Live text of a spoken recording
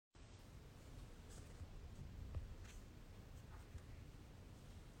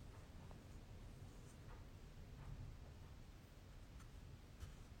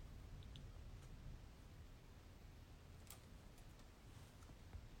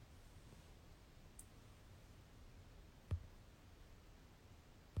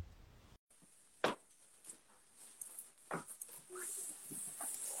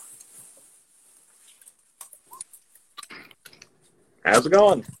How's it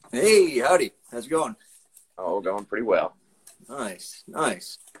going? Hey, howdy. How's it going? Oh, going pretty well. Nice,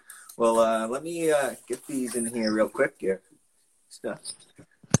 nice. Well, let me get these in here real quick here. Stuff.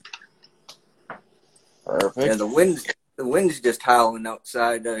 Perfect. Yeah, the wind's just howling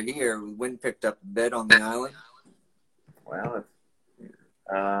outside here. The wind picked up a bit on the island. Well, it's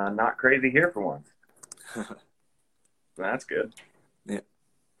not crazy here for once. That's good. Yeah.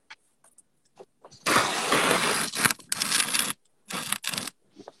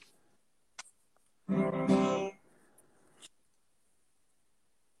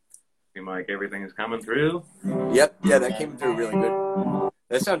 Seem like everything is coming through. Yep, yeah, that came through really good.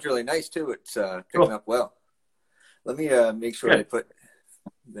 That sounds really nice too. It's picking up well. Let me make sure I put.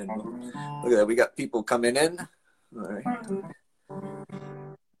 Then look at that. We got people coming in. All right.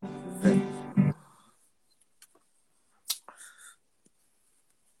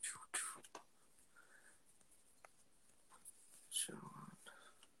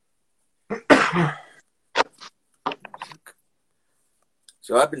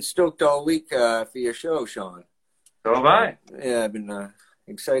 So I've been stoked all week for your show, Shawn. So have I. Yeah, I've been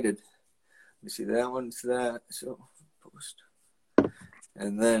excited. Let me see, that one's that. So post.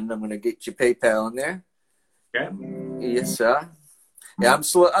 And then I'm going to get your PayPal in there. Okay. Yes, sir. Yeah, I'm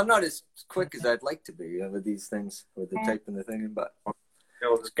slow. I'm not as quick as I'd like to be with these things, with the typing the thing in, but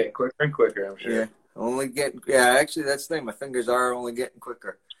It'll just get quicker and quicker, I'm sure. Yeah, actually, that's the thing. My fingers are only getting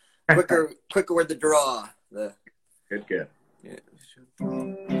quicker. Quicker with the draw. Good. Yeah.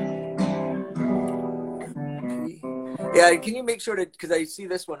 Yeah, can you make sure to, because I see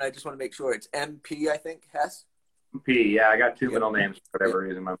this one, I just want to make sure it's MP, I think, Hess? MP, yeah, I got two middle names for whatever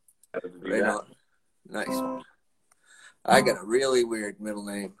reason. My had to do Right that. on. Nice one. I got a really weird middle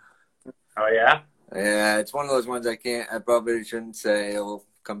name. Oh, yeah? Yeah, it's one of those ones I probably shouldn't say. It'll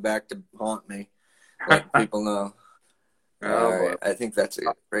come back to haunt me. Let people know. All right, I think that's it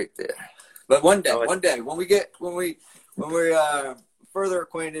right there. But one day, when we're further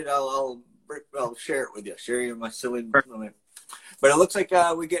acquainted, I'll share it with you. Share you my silly name. But it looks like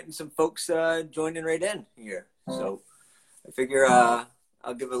we're getting some folks joining right in here. So I figure I'll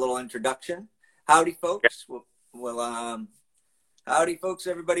give a little introduction. Howdy, folks. Howdy, folks,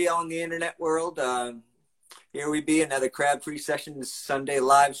 everybody out in the internet world. Here we be, another Crab-Free Sessions Sunday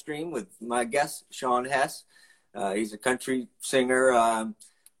live stream with my guest, Shawn Hess. He's a country singer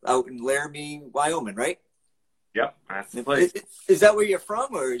out in Laramie, Wyoming, right? Yep, that's the place. Is that where you're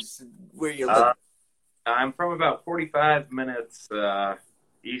from, or is where you live? I'm from about 45 minutes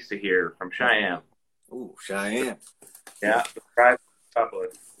east of here, from Cheyenne. Ooh, Cheyenne. Yeah, drive a couple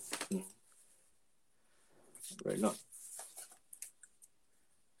of. Right on.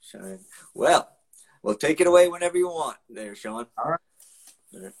 Cheyenne. Well, we'll take it away whenever you want there, Shawn. All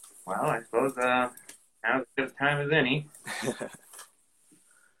right. Well, I suppose now's as good a time as any.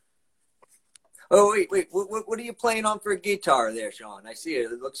 Oh, wait. What are you playing on for a guitar there, Shawn? I see it.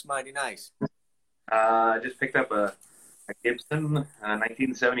 It looks mighty nice. I just picked up a Gibson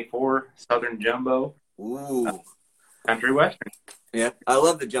 1974 Southern Jumbo. Ooh. Country Western. Yeah, I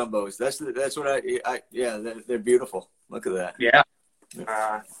love the Jumbos. That's what yeah, they're beautiful. Look at that. Yeah.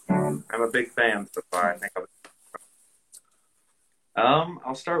 I'm a big fan so far. I think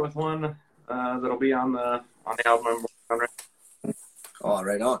I'll start with one that'll be on the album I'm working on right. Oh,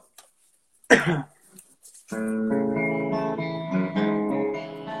 right on.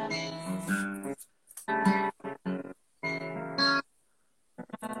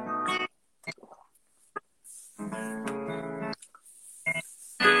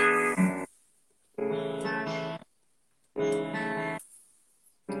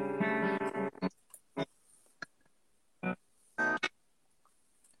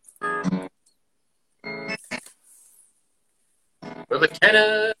 Well, the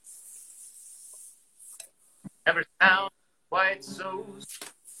tenor never sound quite so.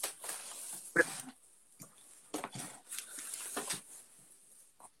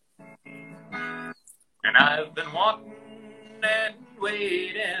 And I've been wanting and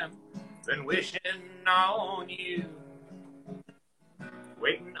waiting, been wishing on you,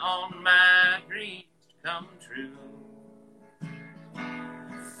 waiting on my dreams to come true.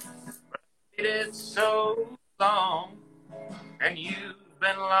 But I waited so long, and you've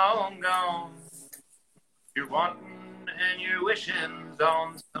been long gone. You're wanting and you're wishing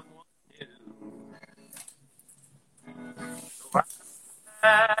on someone new. So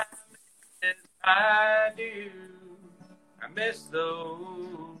I do. I miss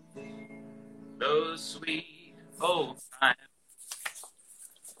those sweet old times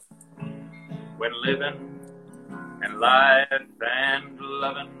when living and life and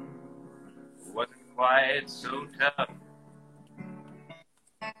loving wasn't quite so tough.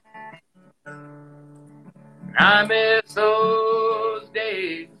 I miss those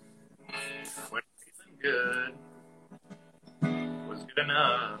days when feeling good was good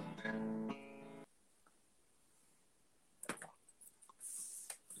enough.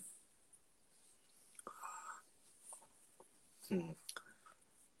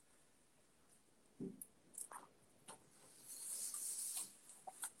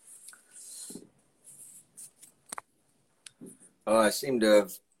 Oh, I seem to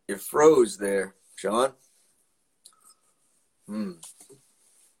have you froze there, Shawn.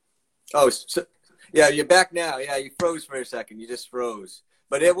 Oh, so, yeah, you're back now. Yeah, you froze for a second. You just froze,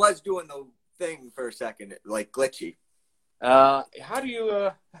 but it was doing the thing for a second, like glitchy. How do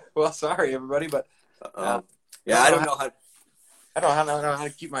you? Well, sorry everybody, but yeah, I don't know how. I don't know how to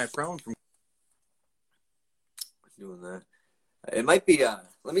keep my phone from doing that. It might be.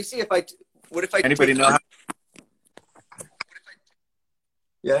 Let me see if I. What if I? Anybody know?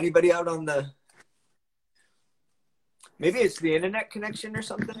 Yeah, anybody out on the? Maybe it's the internet connection or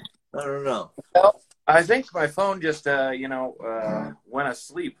something. I don't know. Well, I think my phone just went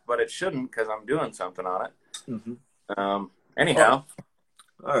asleep, but it shouldn't because I'm doing something on it. Mm-hmm. Anyhow.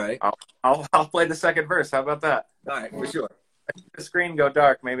 All right. I'll play the second verse. How about that? All right, for sure. If the screen go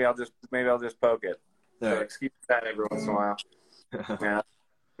dark, maybe I'll just poke it. All So right. excuse that every once in a while. Yeah.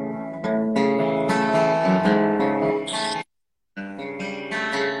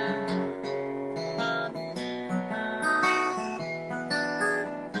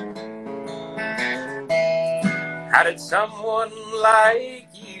 How did someone like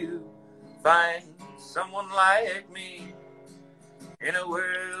you find someone like me in a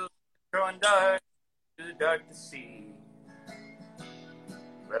world growing dark, too dark to see?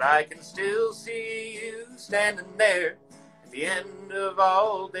 But I can still see you standing there at the end of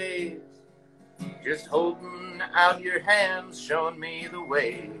all days, just holding out your hands, showing me the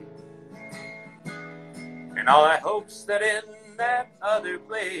way. And all I hope's that in that other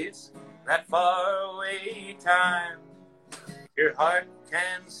place, that faraway time, your heart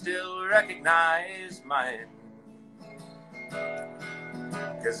can still recognize mine.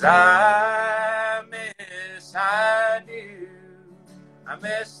 'Cause I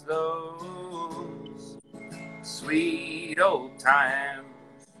miss those sweet old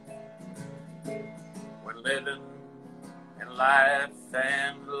times when living and life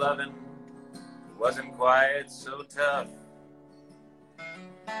and loving wasn't quite so tough.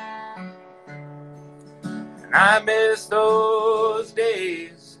 And I miss those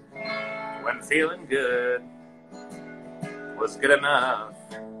days when feeling good was good enough.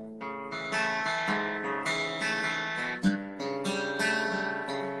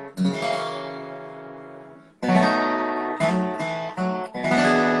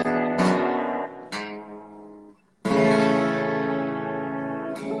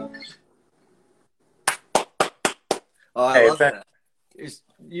 Oh, I love that.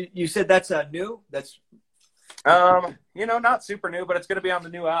 You said that's new? That's not super new, but it's going to be on the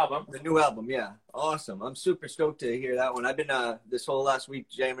new album. The new album, yeah. Awesome. I'm super stoked to hear that one. I've been this whole last week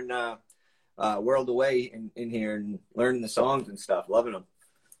jamming World Away in here and learning the songs and stuff, loving them.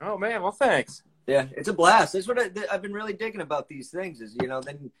 Oh man, well thanks. Yeah, it's a blast. That's what I've been really digging about these things is,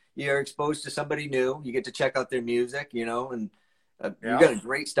 then you're exposed to somebody new. You get to check out their music, and you got a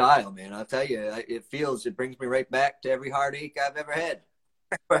great style, man. I'll tell you, it brings me right back to every heartache I've ever had.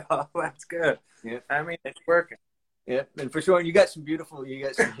 Well, that's good. Yeah. I mean, it's working. Yeah, and for sure, and you got some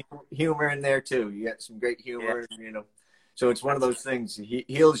humor in there too. You got some great humor, So it's one of those things. He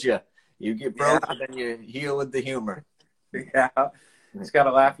heals you. You get broke, and then you heal with the humor. Yeah, just got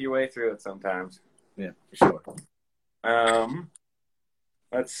to laugh your way through it sometimes. Yeah, for sure.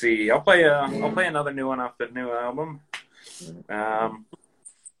 Let's see. I'll play another new one off the new album. Done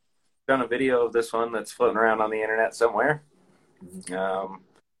a video of this one that's floating around on the internet somewhere. It's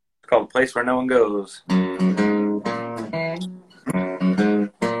called "A Place Where No One Goes."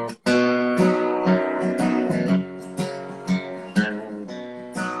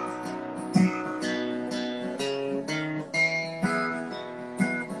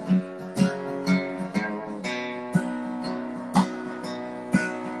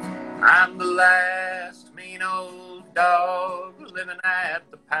 I'm the last mean old dog living at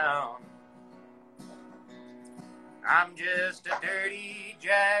the pound. I'm just a dirty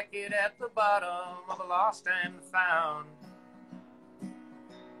jacket at the bottom of a lost and found.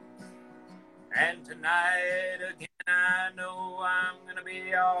 And tonight again I know I'm gonna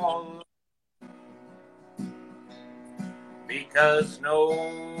be all alone, because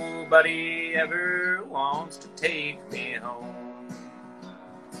nobody ever wants to take me home.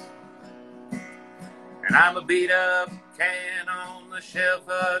 And I'm a beat up can on the shelf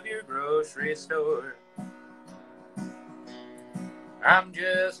of your grocery store. I'm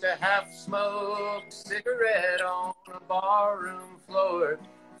just a half-smoked cigarette on a barroom floor.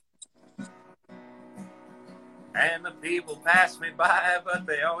 And the people pass me by, but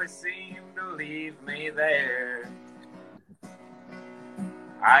they always seem to leave me there.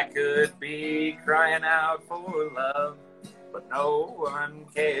 I could be crying out for love, but no one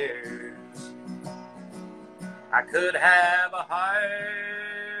cares. I could have a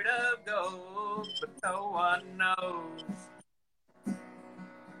heart of gold, but no one knows.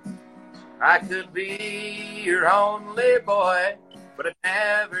 I could be your only boy, but it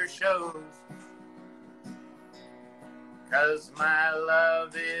never shows. 'Cause my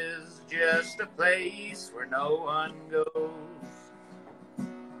love is just a place where no one goes.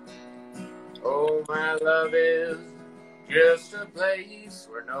 Oh, my love is just a place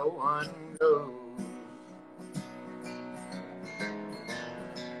where no one goes.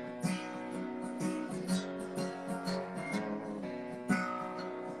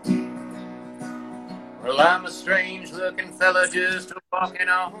 Well, I'm a strange-looking fella just walking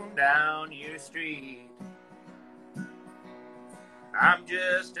on down your street. I'm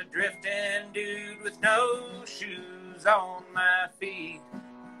just a drifting dude with no shoes on my feet.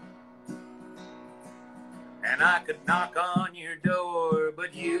 And I could knock on your door,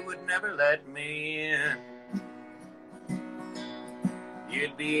 but you would never let me in.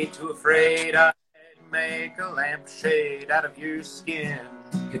 You'd be too afraid I'd make a lampshade out of your skin.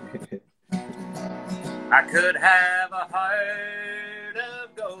 I could have a heart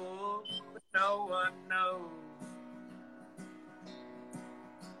of gold, but no one knows.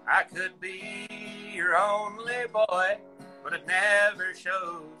 I could be your only boy, but it never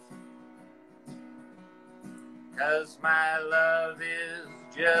shows. 'Cause my love is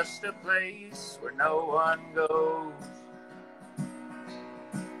just a place where no one goes.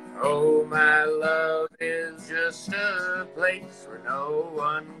 Oh, my love is just a place where no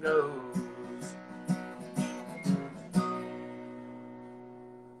one goes.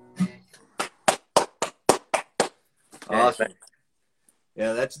 Awesome.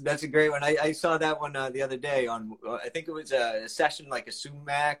 Yeah, that's a great one. I saw that one the other day on, I think it was a session like a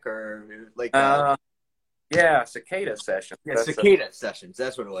sumac or like yeah, cicada session. Yeah, cicada sessions.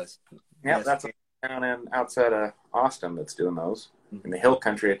 That's what it was. Yeah, that's down outside of Austin that's doing those in the hill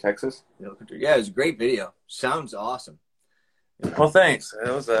country of Texas. Hill country. Yeah, it was a great video. Sounds awesome. Yeah. Well, thanks.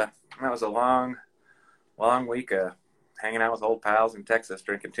 That was a long week of hanging out with old pals in Texas,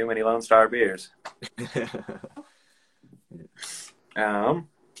 drinking too many Lone Star beers. Well,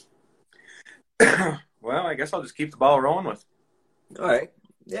 I guess I'll just keep the ball rolling with. All right.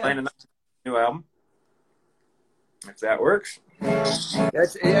 Yeah. Playing a new album. If that works.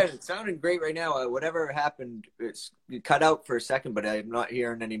 It's sounding great right now. Whatever happened, it's cut out for a second, but I'm not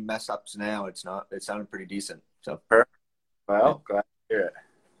hearing any mess ups now. It sounded pretty decent. So. Perfect. Well, glad to hear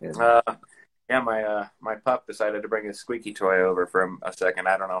it. Yeah. My pup decided to bring his squeaky toy over for a second.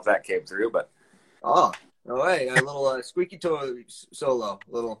 I don't know if that came through, but. Oh, all right. A little squeaky toy solo.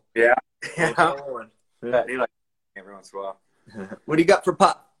 Little. Yeah. Solo yeah. He likes every once in a while. What do you got for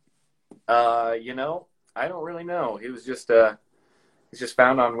pup? I don't really know. He was just he's just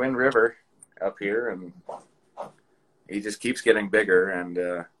found on Wind River up here, and he just keeps getting bigger, and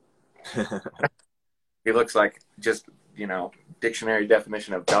he looks like just dictionary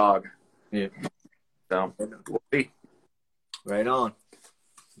definition of dog. Yeah. So we'll see. Right on.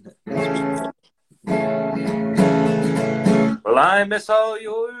 Well, I miss all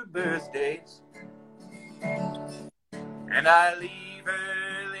your birthdays, and I leave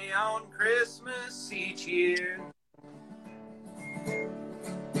early on Christmas each year.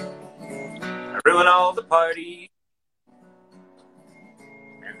 I ruin all the parties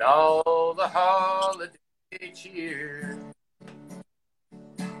and all the holiday cheer.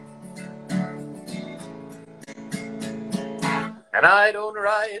 And I don't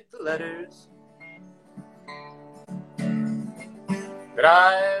write the letters that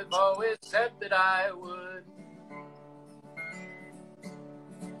I've always said that I would.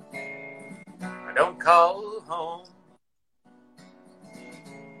 I don't call home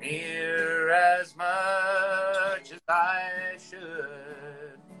near as much as I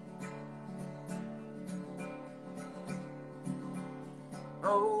should.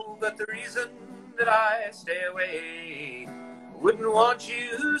 Oh, but the reason that I stay away, wouldn't want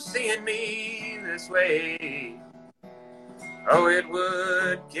you seeing me this way. Oh, it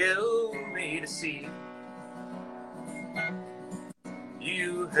would kill me to see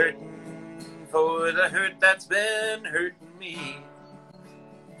you hurting for the hurt that's been hurting me.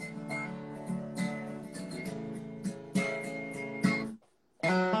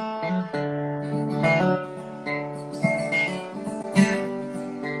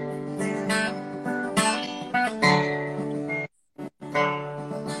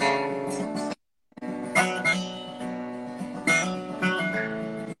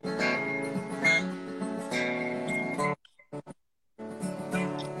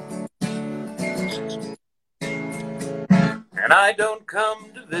 when I don't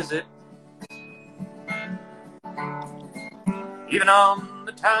come to visit, even on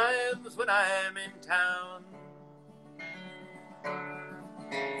the times when I'm in town.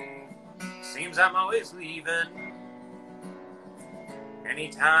 Seems I'm always leaving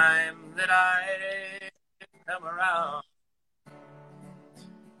anytime that I come around.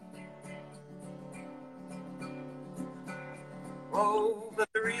 Oh, but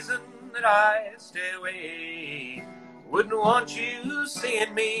the reason that I stay away, wouldn't want you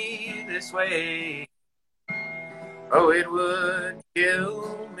seeing me this way. Oh, it would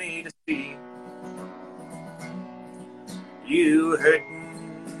kill me to see you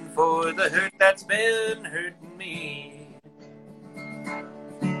hurting for the hurt that's been hurting me.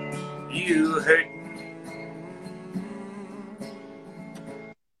 You hurting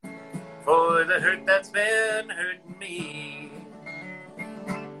for the hurt that's been hurting me.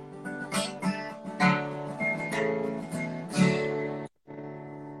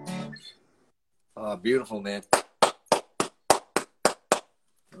 Oh, beautiful, man.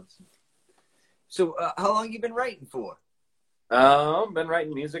 So, how long you been writing for? Been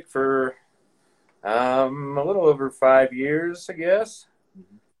writing music for a little over 5 years, I guess.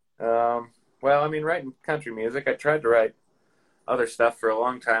 Mm-hmm. Well, I mean, writing country music. I tried to write other stuff for a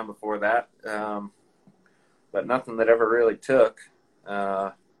long time before that, but nothing that ever really took.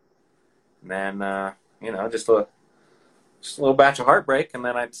 And then, you know, just a little batch of heartbreak, and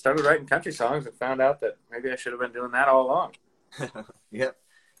then I started writing country songs and found out that maybe I should have been doing that all along. Yep.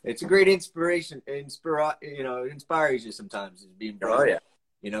 It's a great inspiration. You know, it inspires you sometimes. Being broken. Oh, yeah.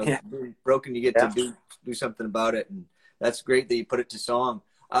 You know, being broken, you get to do something about it, and that's great that you put it to song.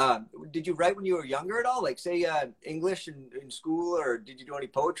 Did you write when you were younger at all? Like, say, English in school, or did you do any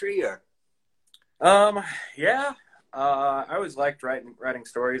poetry? Or yeah, I always liked writing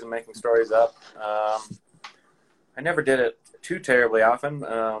stories and making stories up. I never did it too terribly often.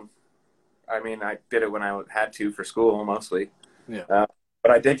 I mean, I did it when I had to for school mostly. Yeah.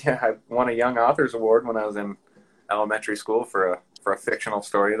 But I won a Young Authors Award when I was in elementary school for a fictional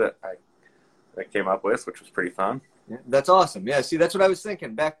story that I came up with, which was pretty fun. Yeah, that's awesome. Yeah, see, that's what I was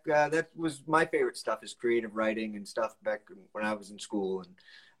thinking. Back, that was my favorite stuff, is creative writing and stuff back when I was in school. And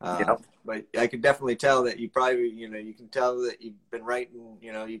but I could definitely tell that you probably, you know, you can tell that you've been writing.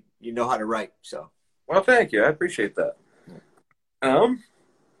 You know, you know how to write. So. Well, thank you. I appreciate that.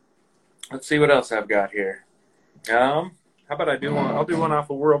 Let's see what else I've got here. How about I do one? I'll do one off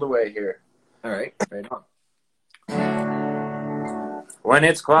A World Away here. All right, right on. When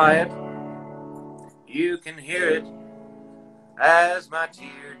it's quiet, you can hear it as my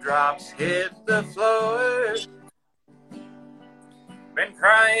teardrops hit the floor. Been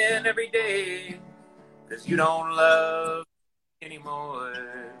crying every day 'cause you don't love me anymore.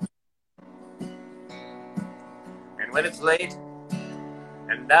 And when it's late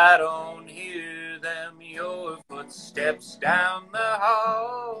and I don't hear them, your footsteps down the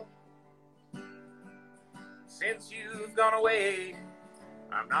hall. Since you've gone away,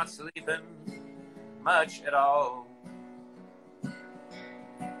 I'm not sleeping much at all.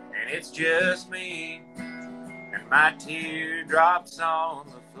 And it's just me and my teardrops on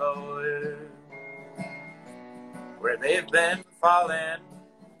the floor, where they've been falling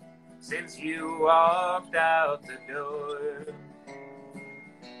since you walked out the door.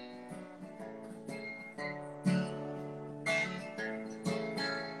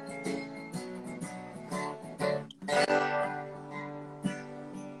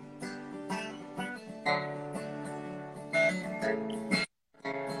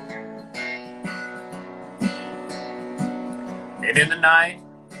 And in the night,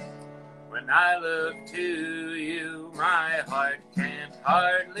 when I look to you, my heart can't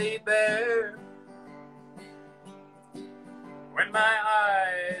hardly bear. When my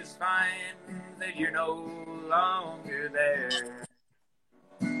eyes find that you're no longer there,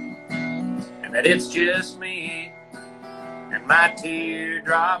 and that it's just me and my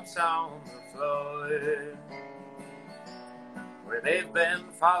teardrops on the floor, where they've been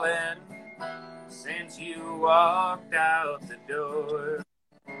falling since you walked out the door.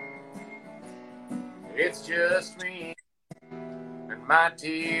 It's just me and my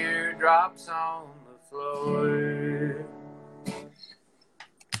teardrops on the floor.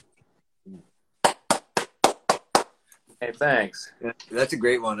 Hey, thanks. Yeah, that's a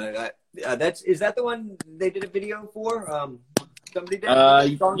great one. Is that the one they did a video for? Somebody did.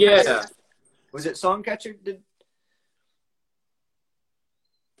 Yeah. Was it Songcatcher?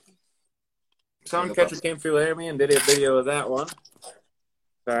 Songcatcher came through Laramie and did a video of that one.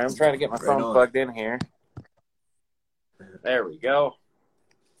 Sorry, I'm trying to get my phone plugged in here. There we go.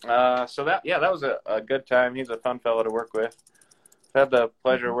 So that was a good time. He's a fun fellow to work with. had the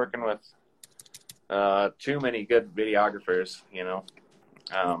pleasure of working with too many good videographers.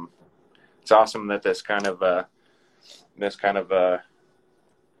 It's awesome that this kind of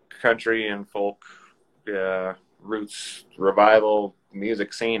country and folk roots revival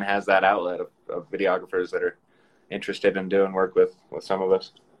music scene has that outlet of videographers that are interested in doing work with some of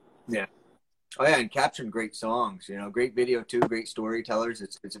us. Yeah. Oh yeah, and capturing great songs, great video too, great storytellers.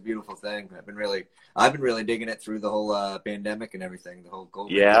 It's a beautiful thing. I've been really digging it through the whole pandemic and everything, the whole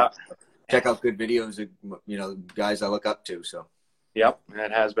COVID. Yeah. Check out good videos of, guys I look up to. So. Yep,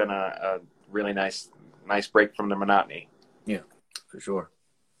 it has been a really nice break from the monotony. Yeah, for sure.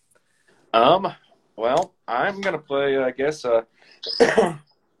 Well, I'm gonna play. I guess. I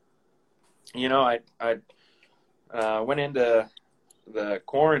went into the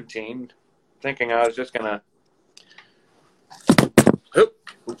quarantine thinking I was just gonna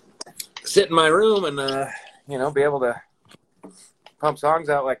sit in my room and be able to pump songs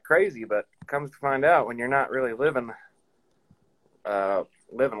out like crazy. But comes to find out, when you're not really living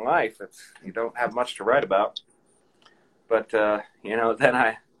life, you don't have much to write about. But then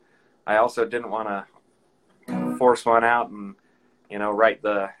I also didn't want to force one out and write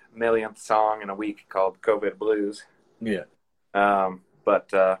the millionth song in a week called COVID Blues. Yeah.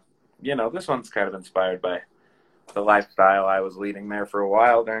 But this one's kind of inspired by the lifestyle I was leading there for a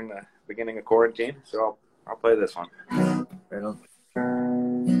while during the beginning of quarantine. So I'll play this one. Right on.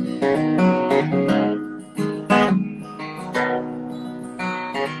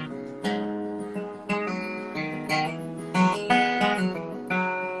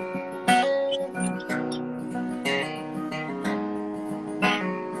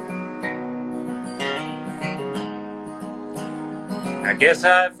 I guess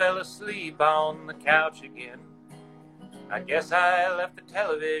I fell asleep on the couch again. I guess I left the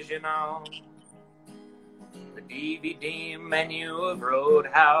television on. The DVD menu of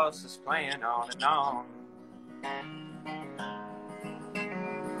Roadhouse is playing on and on.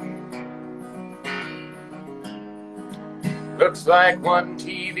 Looks like one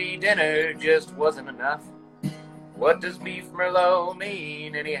TV dinner just wasn't enough. What does beef Merlot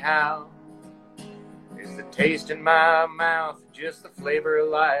mean anyhow? Is the taste in my mouth just the flavor of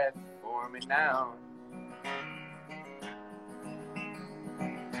life for me now?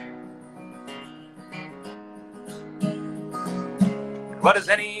 What does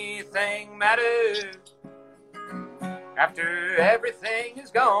anything matter after everything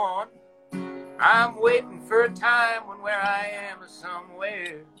is gone? I'm waiting for a time when where I am is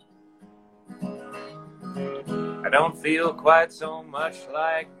somewhere. I don't feel quite so much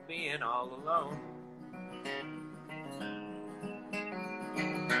like being all alone.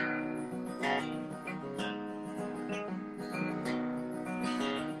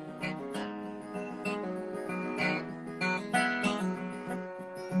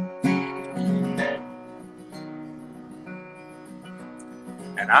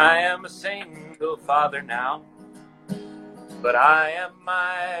 And I am a single father now, but I am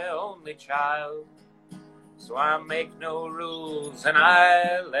my only child. So I make no rules and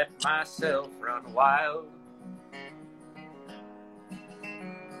I let myself run wild.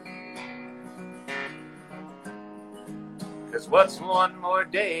 'Cause what's one more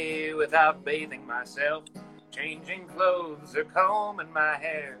day without bathing myself, changing clothes or combing my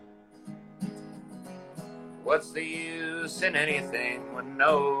hair? What's the use in anything when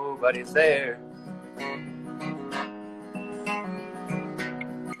nobody's there?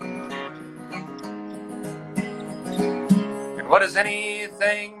 And what does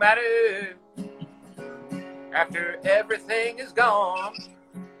anything matter after everything is gone?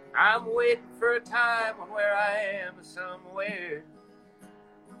 I'm waiting for a time when where I am is somewhere.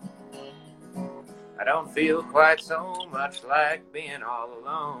 I don't feel quite so much like being all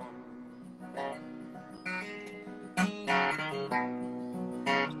alone.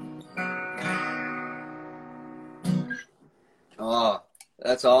 Oh,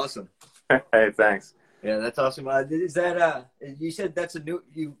 that's awesome. Hey, thanks. Yeah, that's awesome. Is that you said that's a new?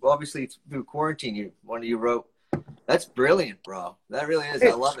 You obviously through quarantine, one of you wrote. That's brilliant, bro. That really is.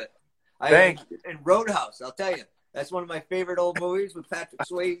 I love it. Thanks. And Roadhouse, I'll tell you, that's one of my favorite old movies with Patrick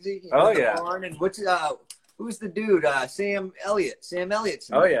Swayze. Oh yeah. And who's the dude? Sam Elliott. Sam Elliott's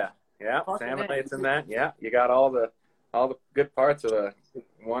in Oh that. yeah. Sam Elliott's in that. Yeah, you got all the good parts of a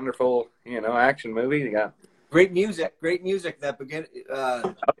wonderful action movie. You got great music. That begin.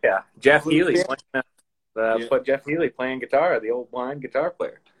 Oh yeah, Jeff Healey. Put Jeff Healey playing guitar, the old blind guitar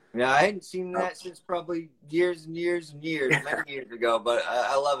player. Yeah, I hadn't seen that since probably years and years and years, many years ago, but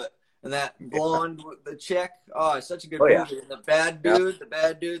I love it. And that blonde with the chick. Oh, it's such a good movie. Yeah. And the bad dude, the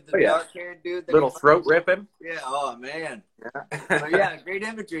dark-haired dude. Little throat ripping. Yeah. Oh man. Yeah. But yeah, great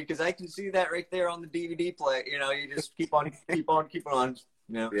imagery because I can see that right there on the DVD play. You know, you just keep on. You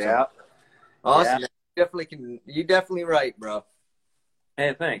know. Yeah. So. Awesome. Yeah. You definitely right, bro.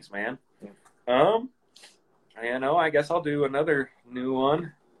 Hey, thanks, man. You know, I guess I'll do another new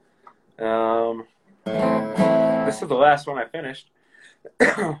one. This is the last one I finished.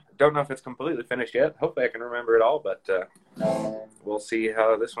 Don't know if it's completely finished yet. Hopefully I can remember it all, but we'll see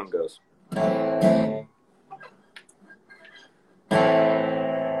how this one goes.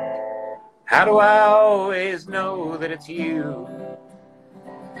 How do I always know that it's you?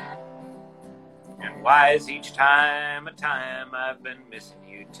 And why is each time a time I've been missing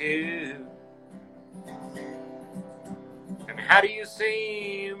you too? And how do you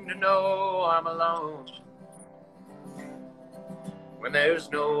seem to know I'm alone when there's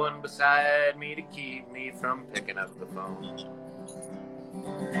no one beside me to keep me from picking up the phone?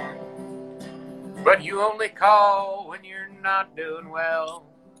 But you only call when you're not doing well,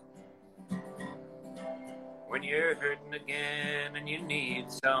 when you're hurting again and you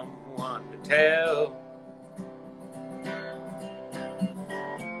need someone to tell.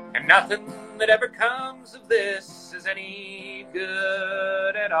 And nothing that ever comes of this is any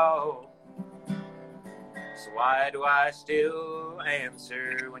good at all. So why do I still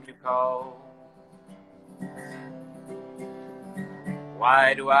answer when you call?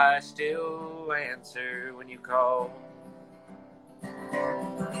 Why do I still answer when you call?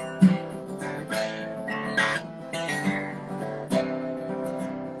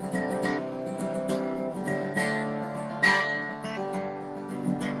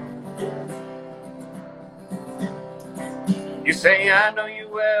 You say I know you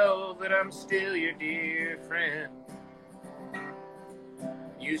well, that I'm still your dear friend.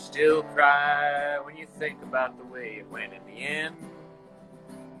 You still cry when you think about the way it went in the end.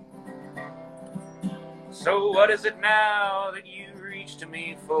 So what is it now that you reach to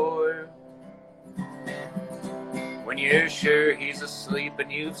me for, when you're sure he's asleep and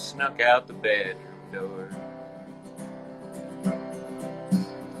you've snuck out the bedroom door?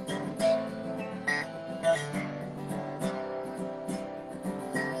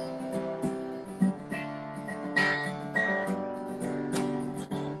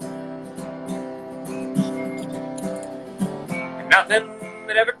 Nothing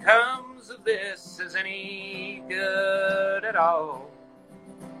that ever comes of this is any good at all.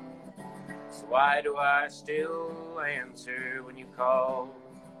 So why do I still answer when you call?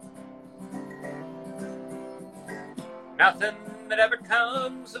 Nothing that ever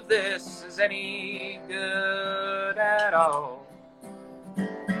comes of this is any good at all.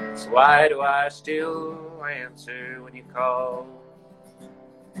 So why do I still answer when you call?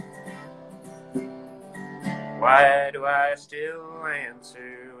 Why do I still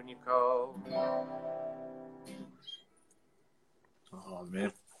answer when you call? Oh,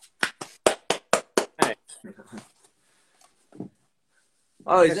 man. Hey.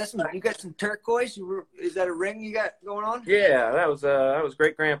 Oh, is that you got some turquoise? Is that a ring you got going on? Yeah, that was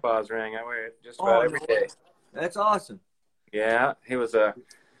great grandpa's ring. I wear it just about every day. That's awesome. Yeah, he was a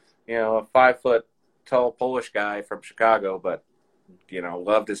 5 foot tall Polish guy from Chicago, but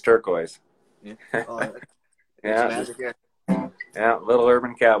loved his turquoise. Yeah. Oh, yeah, little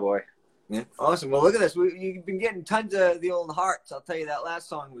urban cowboy. Yeah, awesome. Well, look at this. You've been getting tons of the old hearts. I'll tell you, that last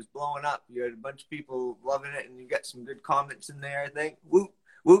song was blowing up. You had a bunch of people loving it, and you got some good comments in there, I think. Whoop,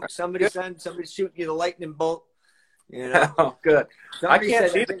 whoop. Somebody's shooting you the lightning bolt. Oh, good. Somebody I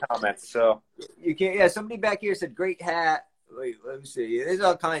can't see the comments, so. You can't. Yeah, somebody back here said, great hat. Wait, let me see. There's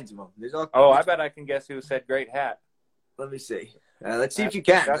all kinds of them. I bet I can guess who said great hat. Let me see. Let's see if you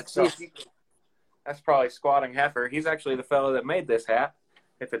can. Let's see if you can. That's probably Squatting Heifer. He's actually the fellow that made this hat,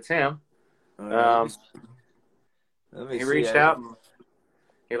 if it's him. He reached out and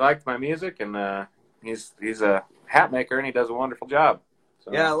he liked my music, and he's a hat maker, and he does a wonderful job.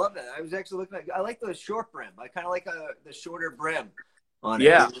 So. Yeah, I love that. I was actually looking at. I like the short brim. I kind of like the shorter brim on it.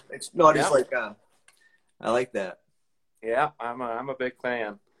 Yeah, it's not as like. I like that. Yeah, I'm a big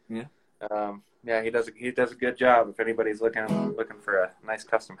fan. Yeah. Yeah, he does a good job. If anybody's looking for a nice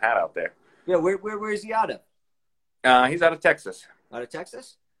custom hat out there. Yeah, where is he out of? He's out of Texas. Out of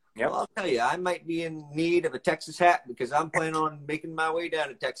Texas? Yep. Well, I'll tell you, I might be in need of a Texas hat because I'm planning on making my way down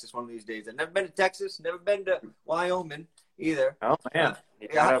to Texas one of these days. I've never been to Texas, never been to Wyoming either. Oh man, you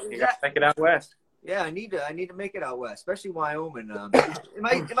gotta take it out west. Yeah, I need to make it out west, especially Wyoming. Am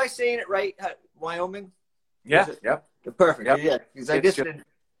I saying it right? Wyoming? Yeah. Yep. Perfect. Yep. Yeah, because I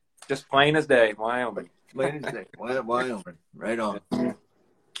just plain as day, Wyoming. Plain as day, Wyoming. Right on.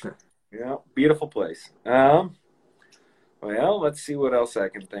 Yeah, beautiful place. Well, let's see what else I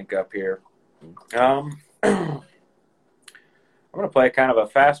can think up here. I'm going to play kind of a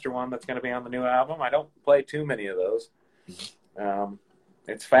faster one that's going to be on the new album. I don't play too many of those.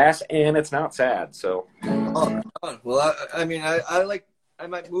 It's fast and it's not sad. So, well, I mean, I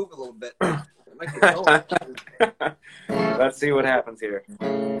might move a little bit. I might get going. Let's see what happens here.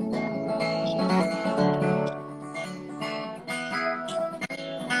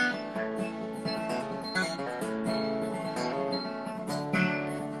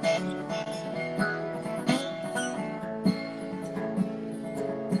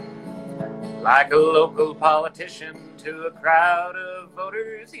 Like a local politician to a crowd of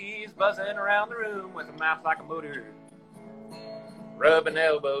voters, he's buzzing around the room with a mouth like a motor. Rubbing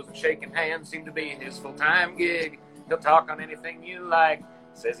elbows and shaking hands seem to be his full-time gig. He'll talk on anything you like,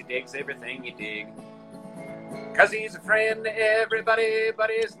 says he digs everything you dig. 'Cause he's a friend to everybody,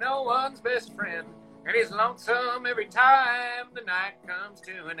 but he's no one's best friend. And he's lonesome every time the night comes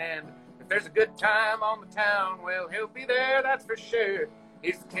to an end. If there's a good time on the town, well, he'll be there, that's for sure.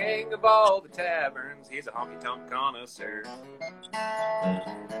 He's the king of all the taverns. He's a honky-tonk connoisseur.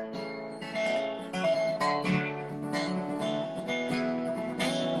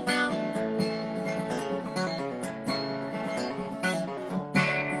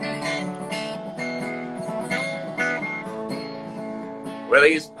 Well,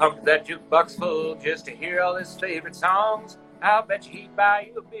 he's pumped that jukebox full just to hear all his favorite songs. I'll bet you he'd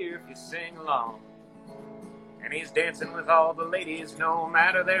buy you a beer if you sing along. And he's dancing with all the ladies, no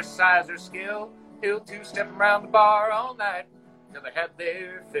matter their size or skill. He'll two-step around the bar all night till they had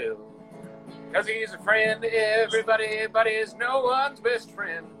their fill. 'Cause he's a friend to everybody, but he's no one's best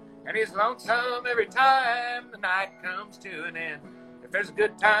friend. And he's lonesome every time the night comes to an end. If there's a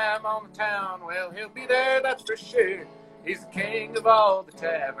good time on the town, well, he'll be there, that's for sure. He's the king of all the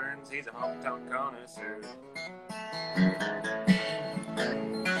taverns. He's a honky-tonk connoisseur.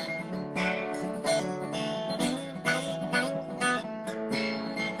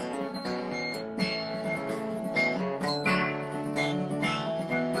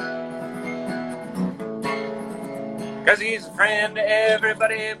 Cause he's a friend to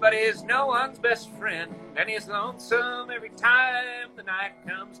everybody, but he's no one's best friend. And he's lonesome every time the night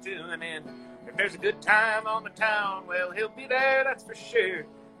comes to an end. If there's a good time on the town, well, he'll be there, that's for sure.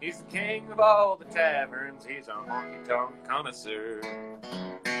 He's the king of all the taverns. He's a honky-tonk connoisseur.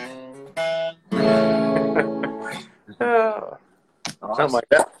 Oh, awesome. Something like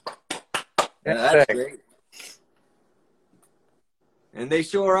that. Yeah, that's great. And they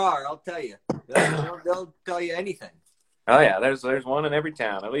sure are, I'll tell you. They'll tell you anything. Oh, yeah, there's one in every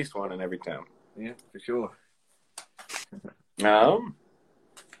town, at least one in every town. Yeah, for sure.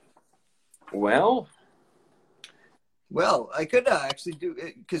 Well, I could actually do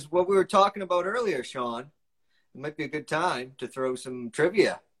it because what we were talking about earlier, Shawn, it might be a good time to throw some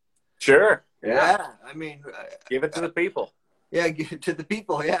trivia. Sure. Yeah. I mean, give it to the people. Yeah, give it to the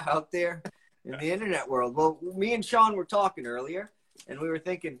people. Yeah, out there in the internet world. Well, me and Shawn were talking earlier, and we were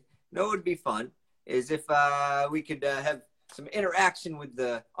thinking, what would be fun is if we could have some interaction with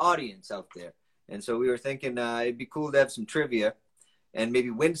the audience out there. And so we were thinking it'd be cool to have some trivia and maybe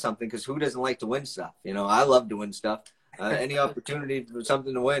win something, because who doesn't like to win stuff? I love to win stuff. Any opportunity for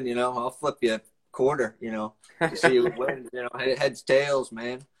something to win, I'll flip you a quarter, to see you win, heads, tails,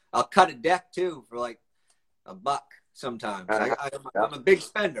 man. I'll cut a deck too for like $1 sometimes. I'm a big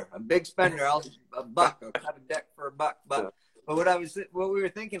spender. I'll $1. I'll cut a deck for $1. But what we were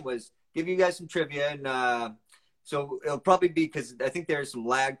thinking was give you guys some trivia, and so it'll probably be, because I think there's some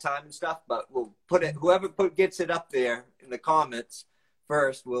lag time and stuff, but we'll put it, whoever gets it up there in the comments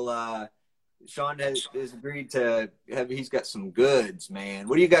first will Shawn has agreed to have. He's got some goods, man.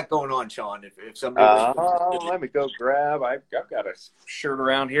 What do you got going on, Shawn? If somebody, let me go grab. I've got a shirt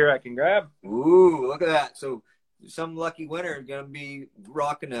around here I can grab. Ooh, look at that! So some lucky winner is gonna be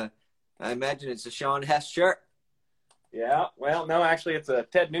rocking I imagine it's a Shawn Hess shirt. Yeah. Well, no, actually, it's a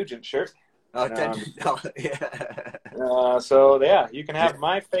Ted Nugent shirt. Oh, yeah. So yeah, you can have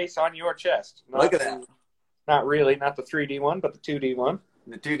my face on your chest. Look at that. Not really, not the 3D one, but the 2D one.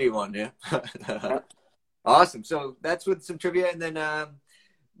 The 2D one, yeah. Awesome. So that's with some trivia, and then,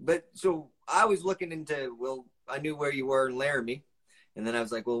 but so I was looking into. Well, I knew where you were in Laramie, and then I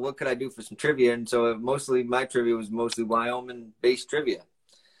was like, well, what could I do for some trivia? And so mostly my trivia was mostly Wyoming-based trivia.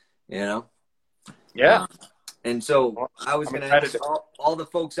 Yeah. And so I was going to ask all the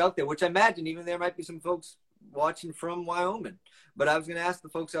folks out there, which I imagine even there might be some folks watching from Wyoming. But I was going to ask the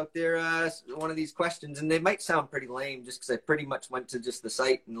folks out there one of these questions, and they might sound pretty lame just because I pretty much went to just the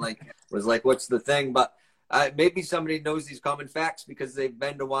site and was like, what's the thing? But Maybe somebody knows these common facts because they've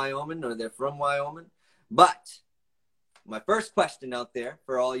been to Wyoming or they're from Wyoming. But my first question out there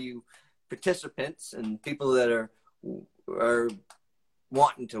for all you participants and people that are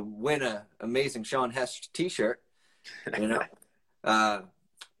wanting to win a amazing Shawn Hess t-shirt, you know.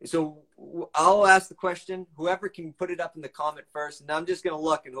 So I'll ask the question. Whoever can put it up in the comment first, and I'm just gonna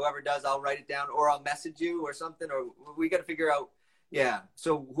look, and whoever does, I'll write it down, or I'll message you or something, or we got to figure out. Yeah.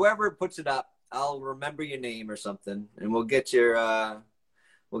 So whoever puts it up, I'll remember your name or something, and we'll get your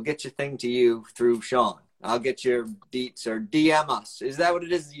thing to you through Shawn. I'll get your deets or DM us. Is that what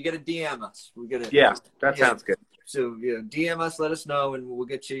it is? You got to DM us. Yeah, that sounds good. So DM us, let us know, and we'll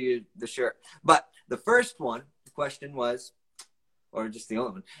get you the shirt. But the first question was, or just the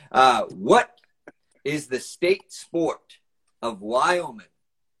only one, what is the state sport of Wyoming?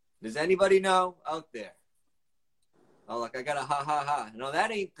 Does anybody know out there? Oh, look, I got a ha ha ha. No, that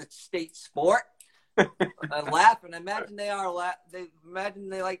ain't the state sport. I laugh, and I imagine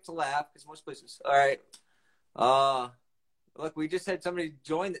they like to laugh because most places. All right. Look, we just had somebody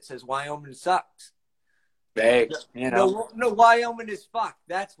join that says Wyoming sucks. Hey, you know. No, Wyoming is fucked.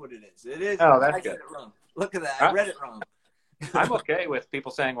 That's what it is. It is. Oh, that's I good. said it wrong. Look at that. I read it wrong. I'm okay with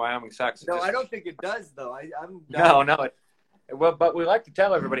people saying Wyoming sucks. No, I don't think it does, though. No. Well, but we like to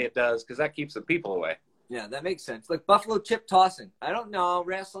tell everybody it does because that keeps the people away. Yeah, that makes sense. Like buffalo chip tossing. I don't know.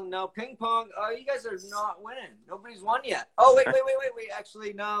 Wrestling, no. Ping pong. Oh, you guys are not winning. Nobody's won yet. Oh, wait.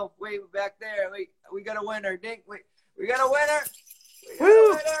 Actually, no. Wait, back there. Wait, we got a winner. Dink. Wait, we got a winner.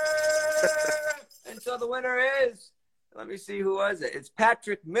 Woo! And so the winner is, let me see, who was it? It's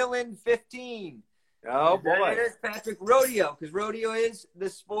Patrick Millen 15. Oh, boy. It is Patrick Rodeo, because rodeo is the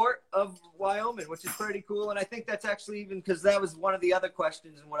sport of Wyoming, which is pretty cool. And I think that's actually even because that was one of the other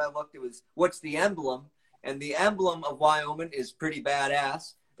questions. And what I looked, it was, what's the emblem? And the emblem of Wyoming is pretty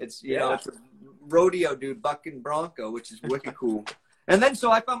badass. It's, you know, it's a rodeo dude bucking bronco, which is wicked cool. And then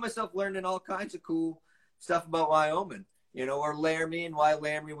so I found myself learning all kinds of cool stuff about Wyoming, you know, or Laramie and why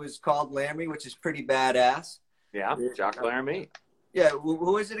Laramie was called Laramie, which is pretty badass. Yeah, Jock Laramie. Yeah,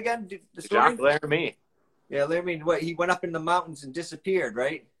 who is it again? The story? Jock Laramie. Yeah, Laramie, what, he went up in the mountains and disappeared,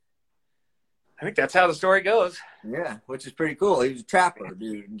 right? I think that's how the story goes. Yeah, which is pretty cool. He was a trapper,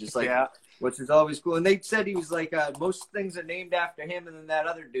 dude, and just like, which is always cool. And they said he was like, most things are named after him, and then that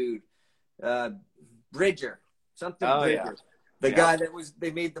other dude, Bridger, something Bridger. Yeah. The guy that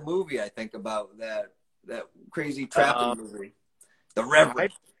they made the movie, I think, about that crazy trapping movie. The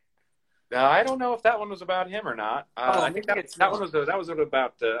Reverend. I don't know if that one was about him or not. I think that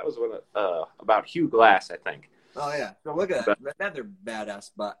was about Hugh Glass, I think. Oh yeah. So look at that. Another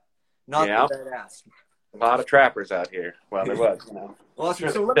badass butt. Not the badass. A lot of trappers out here. Well, there was. You know. Awesome.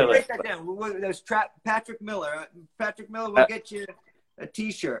 So let me write that down. There's Patrick Miller. Patrick Miller will get you a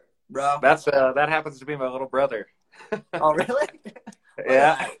T-shirt, bro. That happens to be my little brother. Oh really?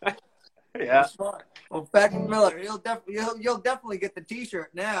 Yeah. Yeah. Well, Patrick Miller, you'll definitely get the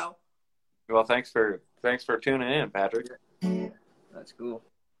T-shirt now. Well, thanks for tuning in, Patrick. That's cool.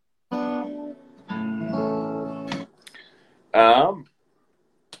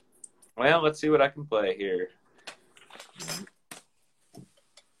 Well, let's see what I can play here.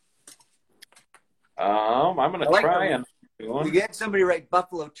 I'm gonna try and we get somebody write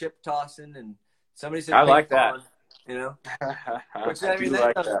buffalo chip tossing, and somebody said I like that. You know, which I mean,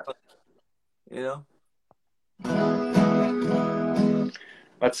 like that. You know.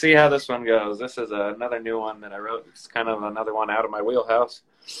 Let's see how this one goes. This is another new one that I wrote. It's kind of another one out of my wheelhouse.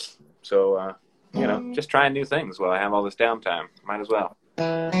 So, you know, just trying new things while I have all this downtime. Might as well.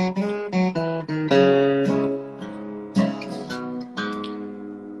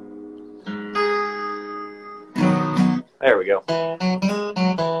 There we go.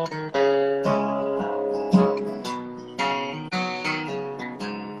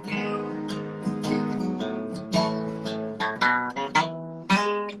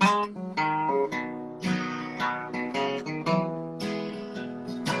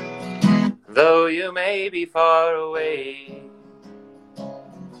 Though you may be far away,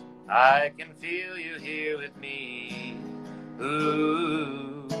 I can feel you here with me.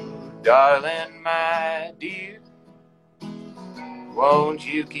 Ooh, darling, my dear, won't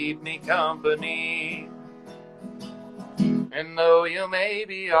you keep me company? And though you may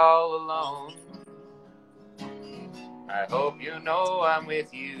be all alone, I hope you know I'm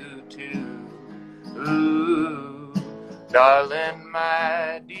with you too. Ooh, darling,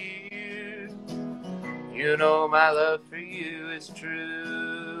 my dear, you know my love for you is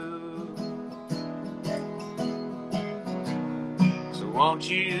true. So won't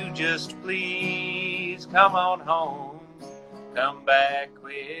you just please come on home, come back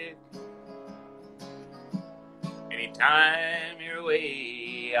quick. Anytime you're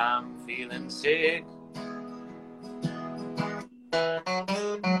away, I'm feeling sick.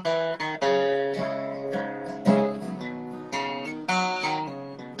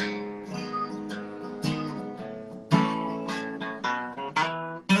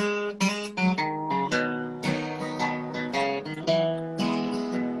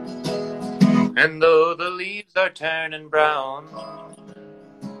 And though the leaves are turning brown,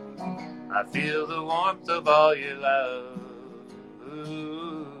 I feel the warmth of all your love.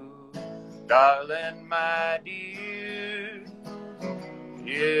 Ooh, darling, my dear,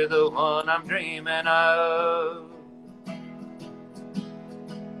 you're the one I'm dreaming of.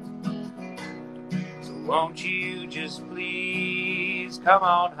 So won't you just please come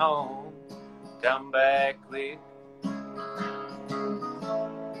on home, come back quick.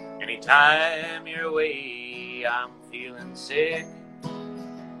 Anytime you're away, I'm feeling sick.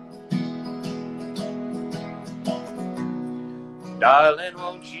 Darling,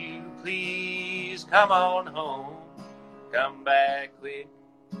 won't you please come on home, come back quick.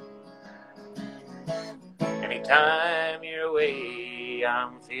 Anytime you're away,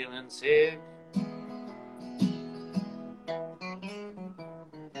 I'm feeling sick.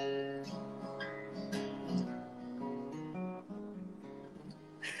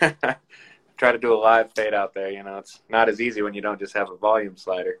 Try to do a live fade out there. You know, it's not as easy when you don't just have a volume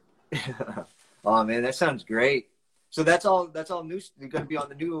slider. Oh man, that sounds great. So that's all new. You're going to be on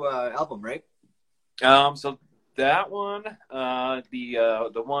the new album, right? So that one,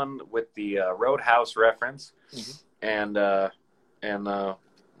 the one with the Roadhouse reference, and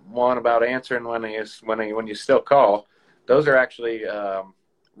one about answering when you still call. Those are actually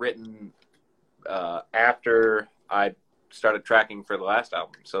written after I started tracking for the last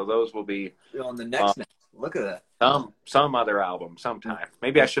album. So those will be on the next. Look at that. Some other album sometime.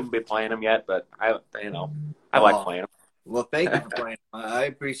 Maybe I shouldn't be playing them yet, but I like playing them. Well, thank you for playing. I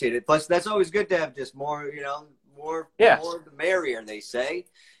appreciate it. Plus, that's always good to have just more, more the merrier, they say.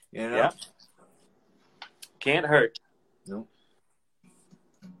 Yeah. Can't hurt. Nope.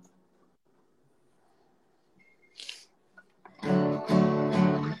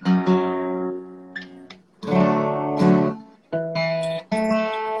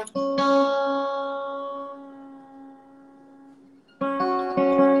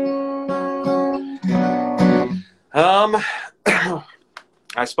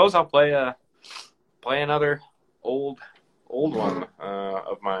 I suppose I'll play another old one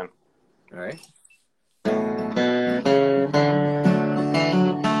of mine. All right.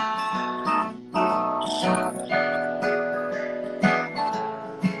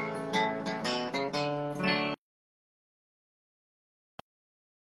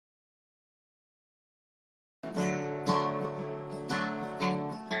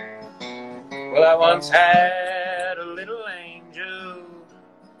 Well, I once had a little angel,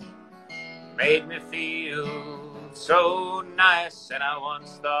 made me feel so nice, and I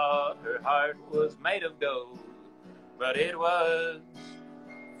once thought her heart was made of gold, but it was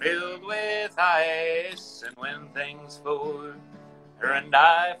filled with ice. And when things for her and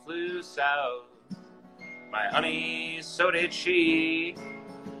I flew south, my honey, so did she,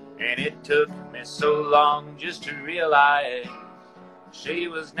 and it took me so long just to realize she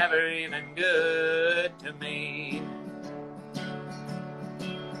was never even good to me.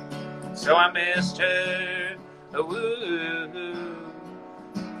 So I missed her, woo,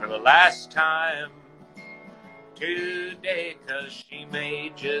 for the last time today, 'cause she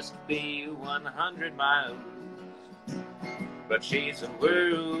may just be 100 miles, but she's a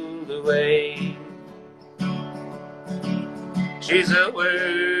world away. She's a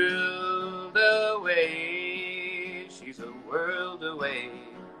world away. She's a world away.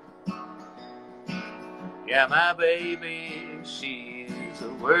 Yeah, my baby, she's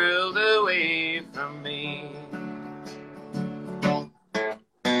a world away from me.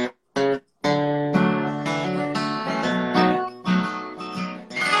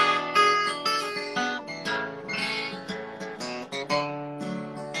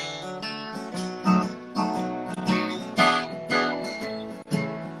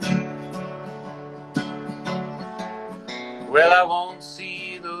 Well, I won't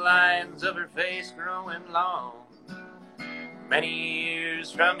see the lines of her face growing long many years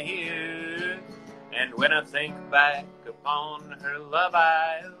from here, and when I think back upon her love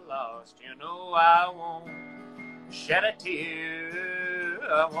I lost, I won't shed a tear.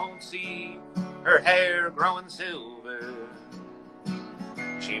 I won't see her hair growing silver.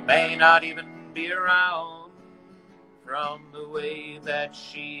 She may not even be around, from the way that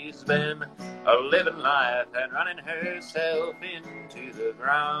she's been living life and running herself into the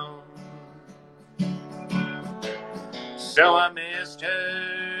ground. So I missed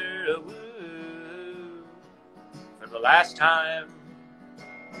her for the last time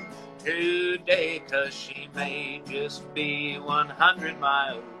today, 'cause she may just be 100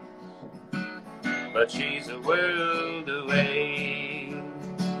 miles, but she's a world away.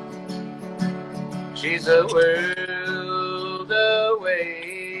 She's a world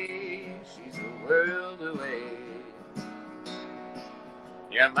away. She's a world away.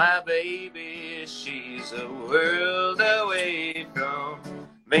 Yeah, my baby, she's a world away from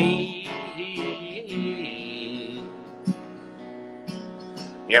me.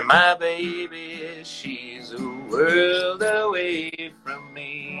 Yeah, my baby, she's a world away from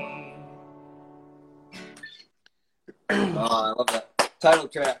me. Oh, I love that title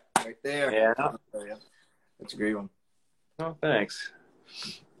track right there. Yeah. Oh, yeah. That's a great one. Oh, thanks.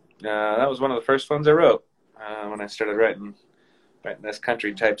 That was one of the first ones I wrote when I started writing this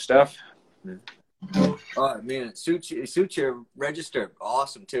country type stuff. Oh, I mean, it suits your register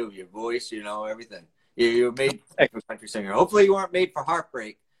awesome too. Your voice, you know, everything. You're made for a country singer. Hopefully, you weren't made for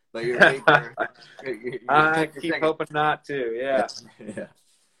heartbreak, but you're made for. I keep hoping not to. Yeah. Yeah.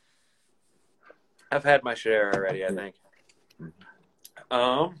 I've had my share already, I think.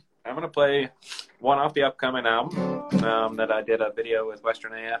 I'm gonna play one off the upcoming album that I did a video with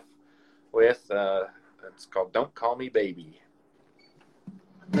Western AF with. It's called "Don't Call Me Baby."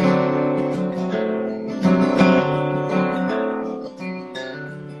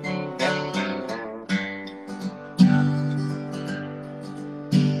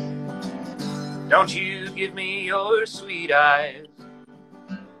 Don't you give me your sweet eyes,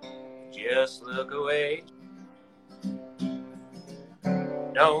 just look away.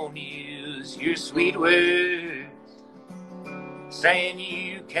 Don't use your sweet words, saying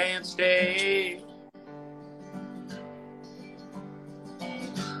you can't stay.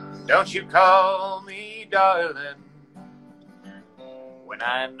 Don't you call me darling, when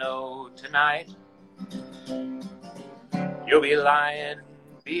I know tonight you'll be lying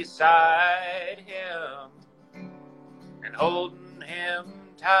beside him and holding him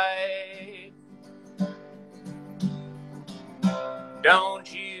tight.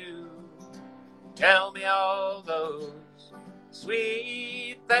 Don't you tell me all those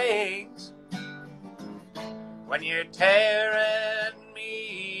sweet things when you're tearing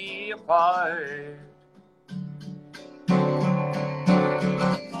me apart.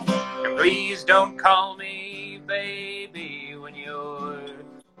 And please don't call me baby when you're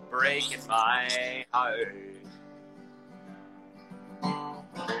breaking my heart.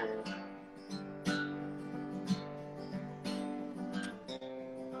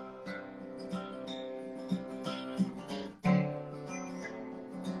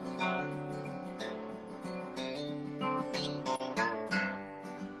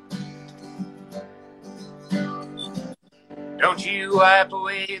 Don't you wipe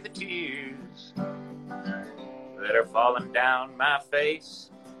away the tears that are falling down my face.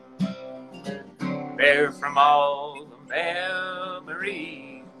 They're from all the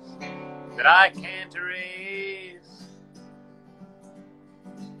memories that I can't erase.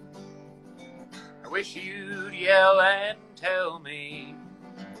 I wish you'd yell and tell me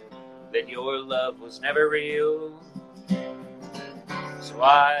that your love was never real, so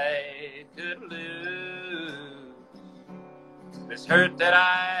I could lose this hurt that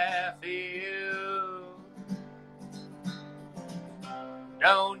I feel.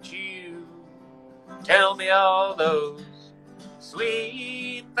 Don't you tell me all those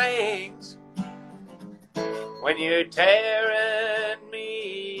sweet things when you're tearing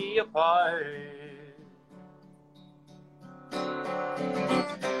me apart.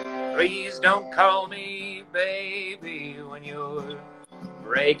 Please don't call me baby when you're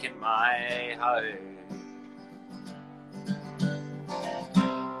breaking my heart.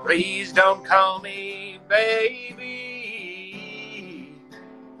 Please don't call me baby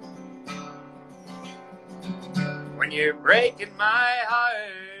when you're breaking my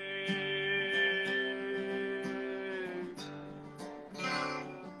heart.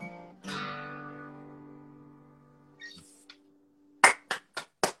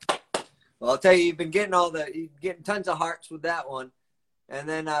 Well, I'll tell you, you're getting tons of hearts with that one. And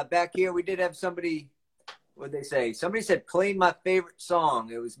then back here, we did have somebody. What'd they say? Somebody said, "Play my favorite song."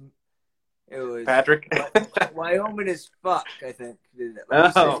 It was Patrick. Wyoming is fuck, I think.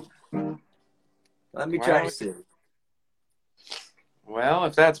 Let me try to see. Well,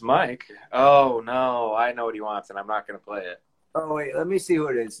 if that's Mike. Oh no, I know what he wants, and I'm not going to play it. Oh wait, let me see who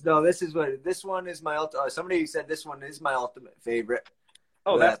it is. No, this one is my somebody said this one is my ultimate favorite.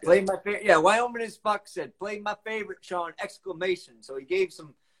 Oh, that's good. Play my favorite. Yeah, Wyoming is fuck said, "Play my favorite, Shawn!" Exclamation. So he gave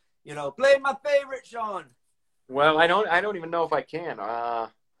some, play my favorite, Shawn. Well, I don't even know if I can.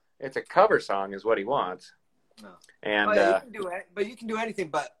 It's a cover song, is what he wants. No. And you can do it, but you can do anything.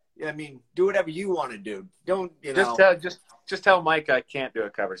 But I mean, do whatever you want to do. Don't just tell Mike I can't do a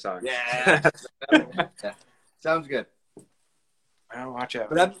cover song. Yeah. Yeah. Sounds good. Well, watch out.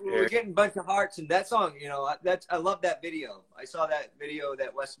 But we're getting a bunch of hearts, and that song, I love that video. I saw that video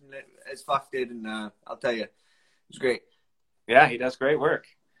that Weston as Fuck did, and I'll tell you, it's great. Yeah, he does great work.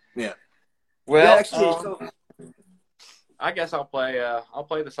 Yeah. Well, yeah, actually, I guess I'll play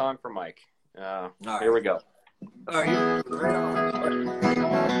the song for Mike. Right. Here we go. All right. Right on.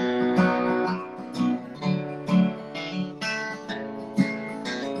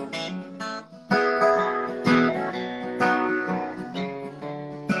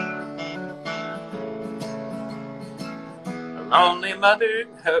 Lonely mother,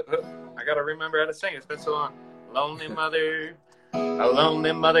 I gotta remember how to sing. It's been so long. Lonely mother, a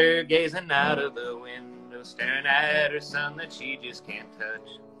lonely mother gazing out of the window, staring at her son that she just can't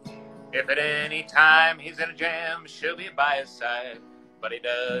touch. If at any time he's in a jam, she'll be by his side, but he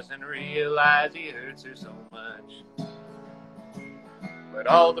doesn't realize he hurts her so much. But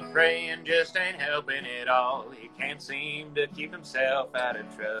all the praying just ain't helping at all. He can't seem to keep himself out of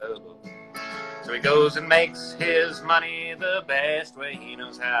trouble. So he goes and makes his money the best way he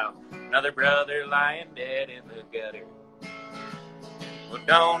knows how. Another brother lying dead in the gutter. Well,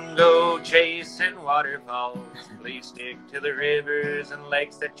 don't go chasing waterfalls. Please stick to the rivers and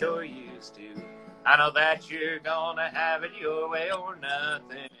lakes that you're used to. I know that you're gonna have it your way or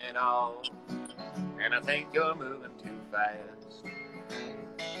nothing at all. And I think you're moving too fast.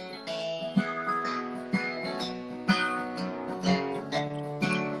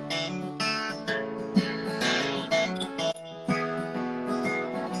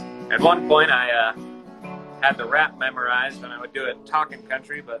 At one point, I had the rap memorized, and I would do it talking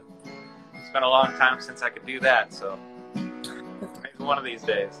country, but it's been a long time since I could do that, so maybe one of these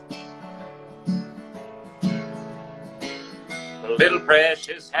days. Little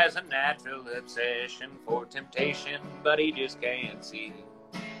Precious has a natural obsession for temptation, but he just can't see.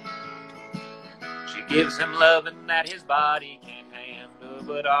 She gives him loving that his body can't handle,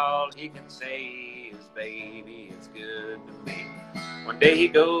 but all he can say is, baby, it's good to me. One day he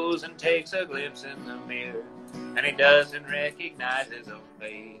goes and takes a glimpse in the mirror, and he doesn't recognize his own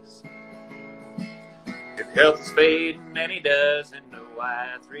face. His health is fading, and he doesn't know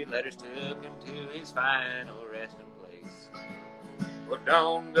why. 3 letters took him to his final resting place. Well,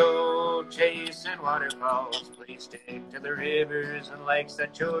 don't go chasing waterfalls. Please stick to the rivers and lakes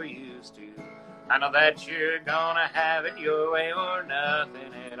that you're used to. I know that you're gonna have it your way or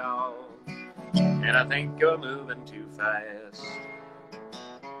nothing at all. And I think you're moving too fast.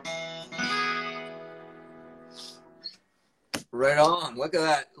 Right on. Look at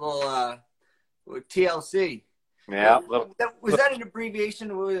that little TLC. Yeah. Was that an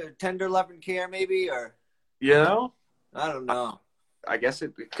abbreviation? Tender Loving Care, maybe, or? I don't know. I guess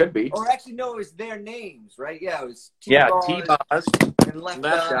it could be. Or actually, no, it was their names, right? Yeah, it was T-Boz and Left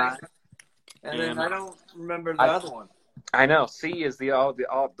Eye. And then I don't remember the other one. I know. C is the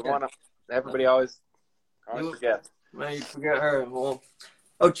one everybody always forgets. Well, you forget her. Well,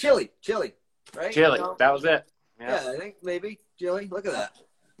 Chili, right? Chili, that was it. Yeah, I think maybe Chili. Look at that.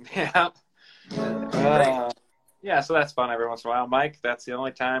 Yeah. Yeah, so that's fun every once in a while. Mike, that's the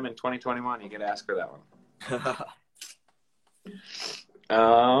only time in 2021 you get asked for that one.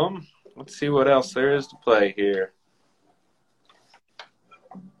 Let's see what else there is to play here.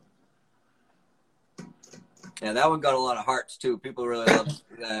 Yeah, that one got a lot of hearts too. People really love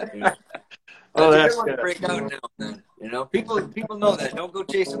that. You know. That's good. Break out now, man. You know, people know that. Don't go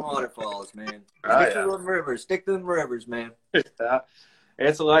chasing waterfalls, man. Stick to them rivers. Stick to them rivers, man.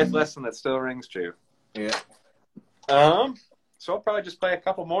 It's a life lesson that still rings true. Yeah. So I'll probably just play a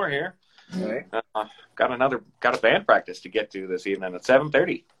couple more here. Okay. Got a band practice to get to this evening at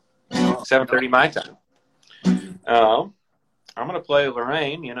 7:30. 7:30 my time. I'm gonna play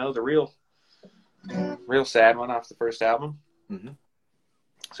Lorraine. You know, the real sad one off the first album. Mm-hmm.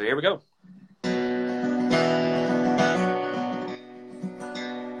 So here we go.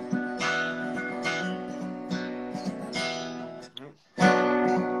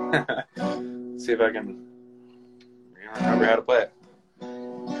 See if I can remember how to play it.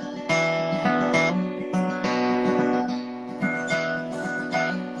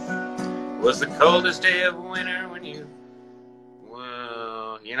 Was the coldest day of winter when you...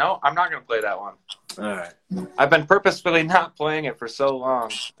 Well, you know, I'm not going to play that one. All right. I've been purposefully not playing it for so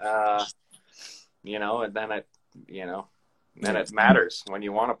long. You know, and then it matters when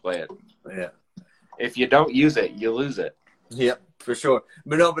you want to play it. Yeah. If you don't use it, you lose it. Yep. For sure.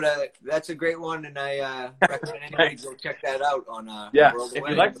 But no, but that's a great one, and I recommend anybody go check that out on Yeah, World if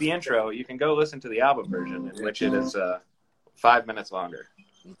Away. you like the intro, you can go listen to the album version, in which it is 5 minutes longer.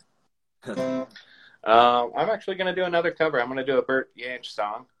 I'm actually going to do another cover. I'm going to do a Bert Yanch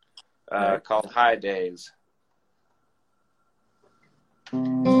song called High Days.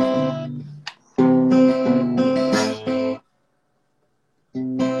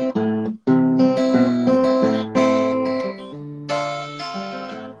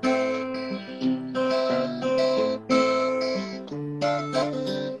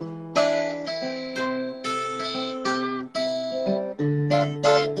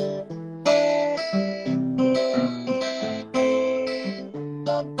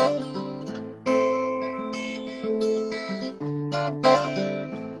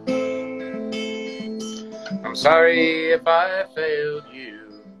 I'm sorry if I failed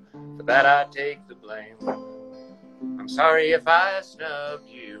you, for that I take the blame. I'm sorry if I snubbed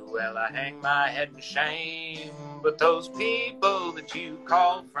you, well, I hang my head in shame. But those people that you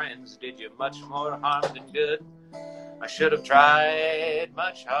call friends did you much more harm than good. I should have tried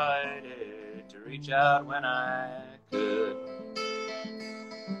much harder to reach out when I could.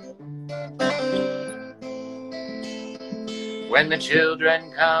 When the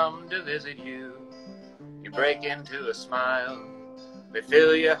children come to visit you, you break into a smile. They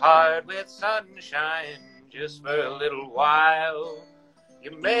fill your heart with sunshine just for a little while.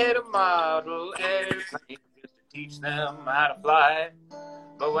 You made a model airplane just to teach them how to fly.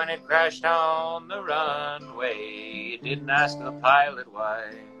 But when it crashed on the runway, you didn't ask the pilot why.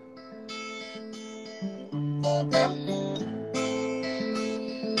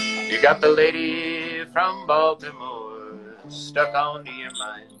 You got the lady from Baltimore stuck onto your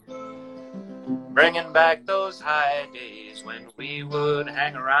mind, bringing back those high days when we would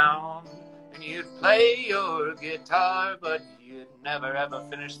hang around and you'd play your guitar, but you'd never ever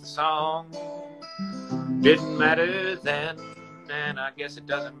finish the song. Didn't matter then, and I guess it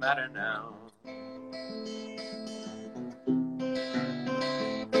doesn't matter now.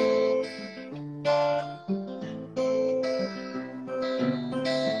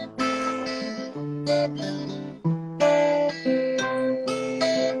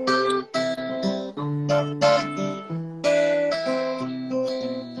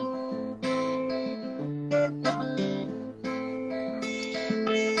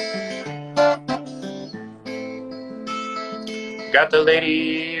 Got the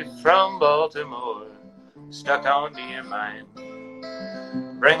lady from Baltimore stuck onto your mind,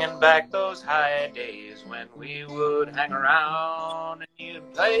 bringing back those high days when we would hang around and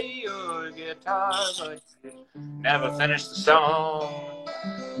you'd play your guitar, but you'd never finish the song.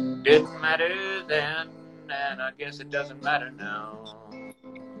 Didn't matter then, and I guess it doesn't matter now.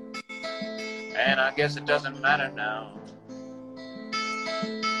 And I guess it doesn't matter now.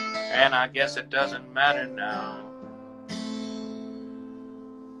 And I guess it doesn't matter now.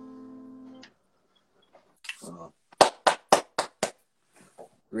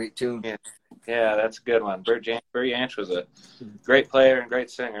 Great tune. Yeah, that's a good one. Bert Yanch was a great player and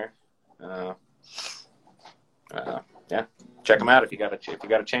great singer. Yeah, check him out if you got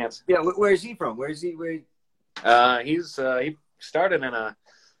a chance. Yeah, where is he from? He started in a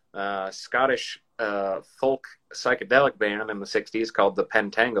Scottish folk psychedelic band in the '60s called the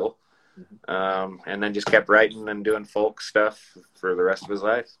Pentangle, and then just kept writing and doing folk stuff for the rest of his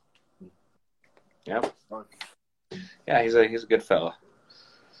life. Yep. Yeah, he's a good fella.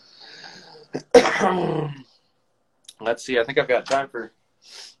 Let's see. I think I've got time for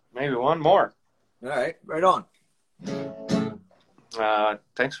maybe one more. All right, right on.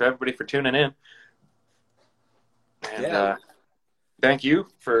 Thanks for everybody for tuning in, and thank you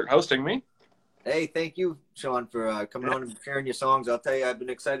for hosting me. Hey, thank you, Shawn, for coming on and sharing your songs. I'll tell you, I've been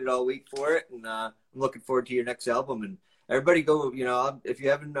excited all week for it, and I'm looking forward to your next album. And everybody go, if you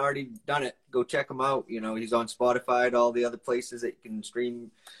haven't already done it, go check him out. He's on Spotify and all the other places that you can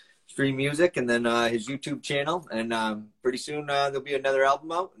stream music, and then his YouTube channel. And pretty soon there'll be another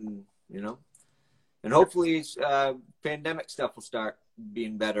album out, and and hopefully pandemic stuff will start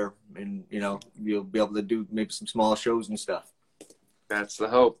being better, and you'll be able to do maybe some small shows and stuff. That's the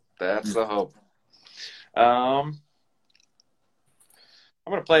hope. That's the hope. I'm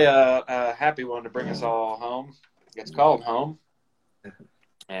gonna play a happy one to bring us all home. It's called Home,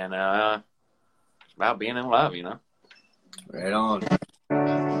 and it's about being in love. Right on.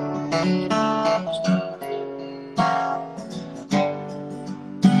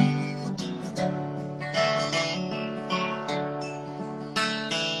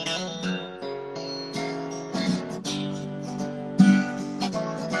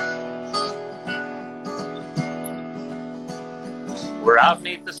 We're out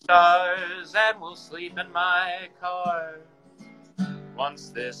neath the stars and we'll sleep in my car.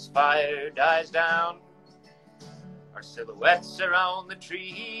 Once this fire dies down, our silhouettes around the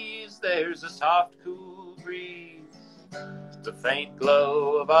trees, there's a soft, cool breeze, the faint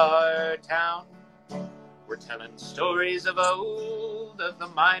glow of our town. We're telling stories of old, of the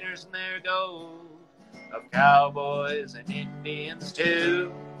miners and their gold, of cowboys and Indians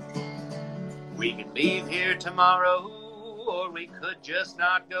too. We could leave here tomorrow, or we could just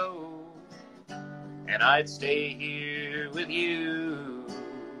not go, and I'd stay here with you.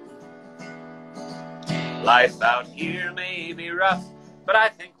 Life out here may be rough, but I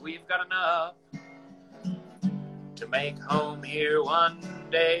think we've got enough to make home here one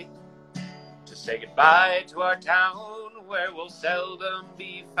day, to say goodbye to our town where we'll seldom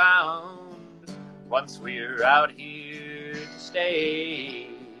be found once we're out here to stay.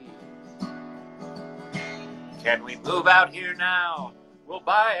 Can we move out here now? We'll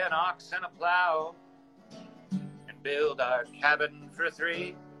buy an ox and a plow and build our cabin for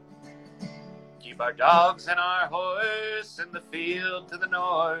three. Keep our dogs and our horse in the field to the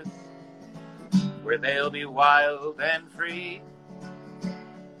north, where they'll be wild and free.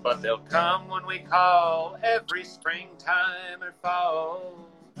 But they'll come when we call, every springtime or fall,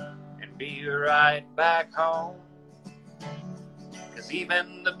 and be right back home. 'Cause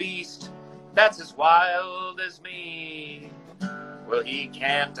even the beast that's as wild as me, well, he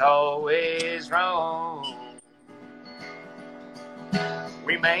can't always roam.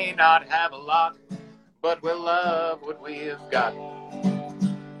 We may not have a lot, but we'll love what we've got,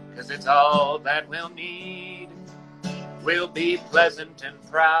 'cause it's all that we'll need. We'll be pleasant and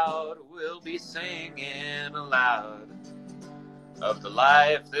proud, we'll be singing aloud of the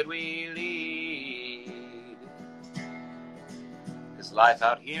life that we lead. 'Cause life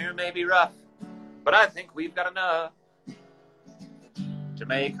out here may be rough, but I think we've got enough to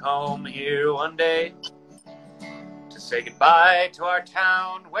make home here one day, to say goodbye to our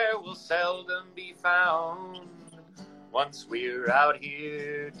town where we'll seldom be found once we're out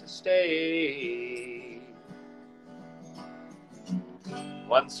here to stay.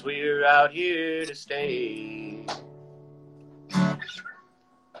 Once we're out here to stay.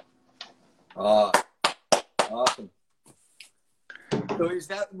 Oh, awesome. So is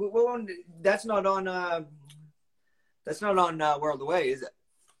that that's not on World Away, is it?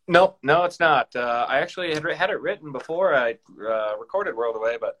 No, it's not. I actually had it written before I recorded World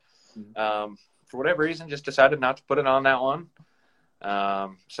Away, but for whatever reason, just decided not to put it on that one.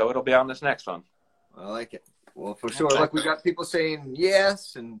 So it'll be on this next one. I like it. Well, for sure. Look, we got people saying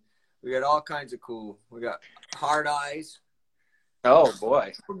yes, and we got all kinds of cool. We got hard eyes. Oh,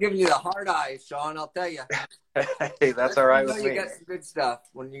 boy. We're giving you the hard eyes, Shawn, I'll tell you. Hey, that's all right with me. You got some good stuff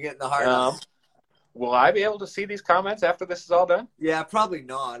when you get in the hard eyes. Will I be able to see these comments after this is all done? Yeah, probably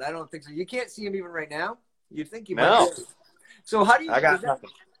not. I don't think so. You can't see them even right now? You'd think you might. No. So how do you... I got nothing.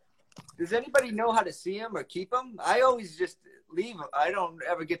 Does anybody know how to see them or keep them? I always just leave them. I don't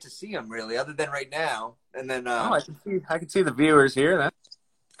ever get to see them, really, other than right now. And then... I can see the viewers here. Then.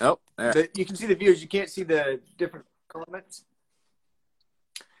 Oh, there. You can see the viewers. You can't see the different comments.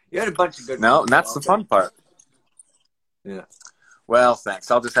 You had a bunch of good No, ones. and that's the fun part. Yeah. Well, thanks.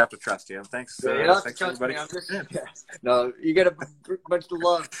 I'll just have to trust you. Thanks, thanks everybody. No, you get a bunch of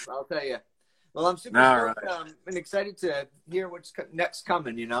love, I'll tell you. Well, I'm super stoked, right. And excited to hear what's next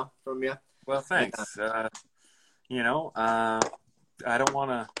coming, from you. Well, thanks. I don't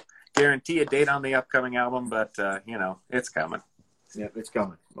want to guarantee a date on the upcoming album, but, it's coming. Yeah, it's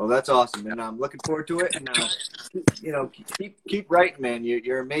coming. Well, that's awesome, and I'm looking forward to it. And keep writing, man.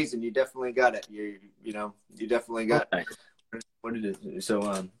 You're amazing. You definitely got it. You definitely got what it is. So,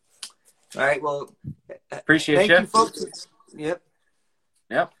 all right. Well, appreciate thank you, folks. Yep.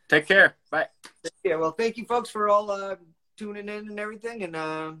 Take care. Bye. Yeah. Well, thank you, folks, for all tuning in and everything.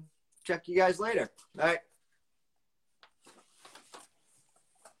 And check you guys later. All right.